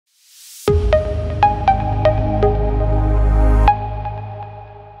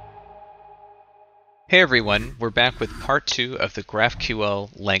Hey everyone, we're back with part 2 of the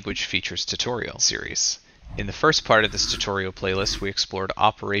GraphQL language features tutorial series. In the first part of this tutorial playlist, we explored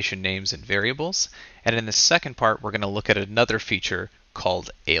operation names and variables, and in the second part, we're going to look at another feature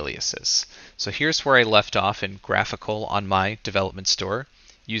called aliases. So here's where I left off in GraphQL on my development store,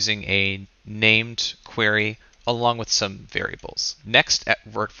 using a named query along with some variables. Next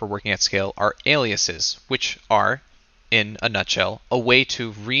for working at scale are aliases, which are, in a nutshell, a way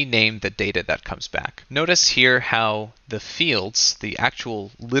to rename the data that comes back. Notice here how the fields, the actual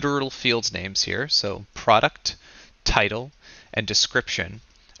literal fields names here, so product, title, and description,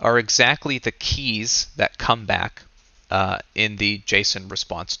 are exactly the keys that come back in the JSON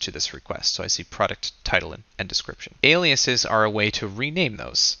response to this request. So I see product, title, and description. Aliases are a way to rename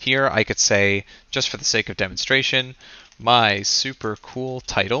those. Here I could say, just for the sake of demonstration, my super cool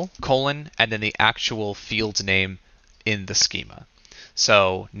title, colon, and then the actual field's name in the schema.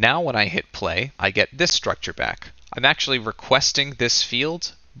 So now when I hit play, I get this structure back. I'm actually requesting this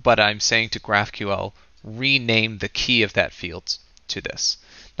field, but I'm saying to GraphQL, rename the key of that field to this.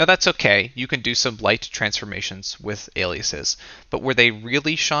 Now that's okay. You can do some light transformations with aliases, but where they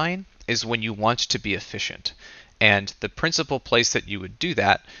really shine is when you want to be efficient. And the principal place that you would do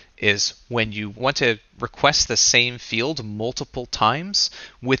that is when you want to request the same field multiple times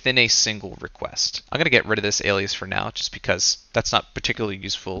within a single request. I'm going to get rid of this alias for now, just because that's not particularly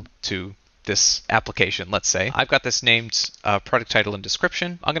useful to this application, let's say. I've got this named product title and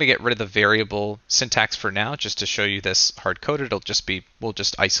description. I'm going to get rid of the variable syntax for now, just to show you this hard-coded. We'll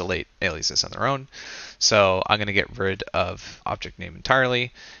just isolate aliases on their own. So I'm going to get rid of object name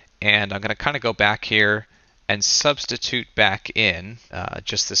entirely, and I'm going to kind of go back here and substitute back in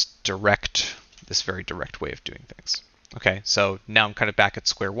just this very direct way of doing things. Okay, so now I'm kind of back at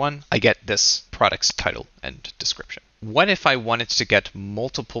square one. I get this product's title and description. What if I wanted to get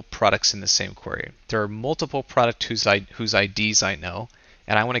multiple products in the same query? There are multiple products whose IDs I know,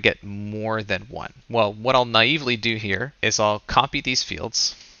 and I want to get more than one. Well, what I'll naively do here is I'll copy these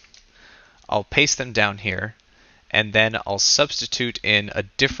fields, I'll paste them down here, and then I'll substitute in a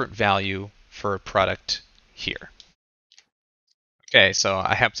different value for a product here. Okay, so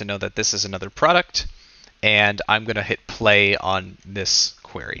I happen to know that this is another product, and I'm going to hit play on this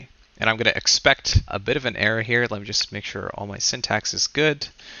query. And I'm going to expect a bit of an error here. Let me just make sure all my syntax is good.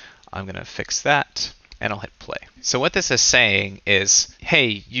 I'm going to fix that, and I'll hit play. So what this is saying is,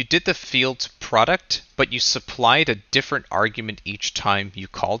 hey, you did the field product, but you supplied a different argument each time you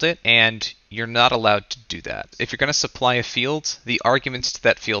called it, and you're not allowed to do that. If you're going to supply a field, the arguments to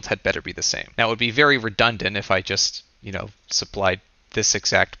that field had better be the same. Now, it would be very redundant if I just, supplied this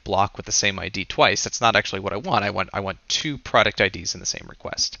exact block with the same ID twice. That's not actually what I want. I want two product IDs in the same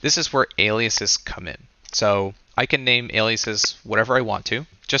request. This is where aliases come in. So I can name aliases whatever I want to.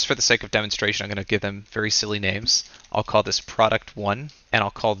 Just for the sake of demonstration, I'm going to give them very silly names. I'll call this product 1, and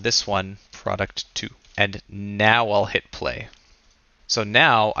I'll call this one product 2. And now I'll hit play. So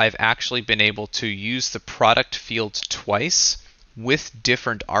now I've actually been able to use the product field twice with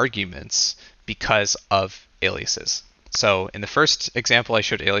different arguments because of aliases. So in the first example, I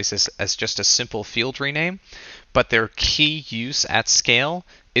showed aliases as just a simple field rename, but their key use at scale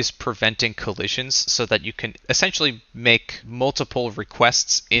is preventing collisions so that you can essentially make multiple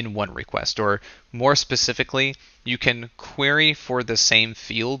requests in one request, or more specifically, you can query for the same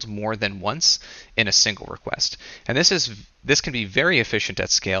field more than once in a single request. And this can be very efficient at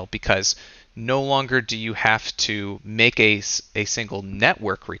scale because no longer do you have to make a single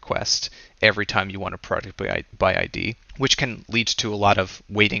network request every time you want a product by ID, which can lead to a lot of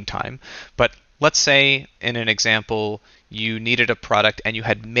waiting time. But let's say in an example, you needed a product and you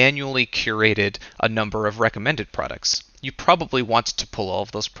had manually curated a number of recommended products. You probably want to pull all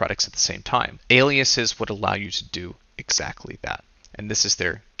of those products at the same time. Aliases would allow you to do exactly that. And this is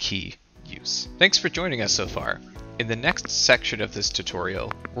their key use. Thanks for joining us so far. In the next section of this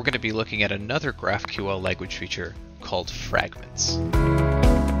tutorial, we're going to be looking at another GraphQL language feature called fragments.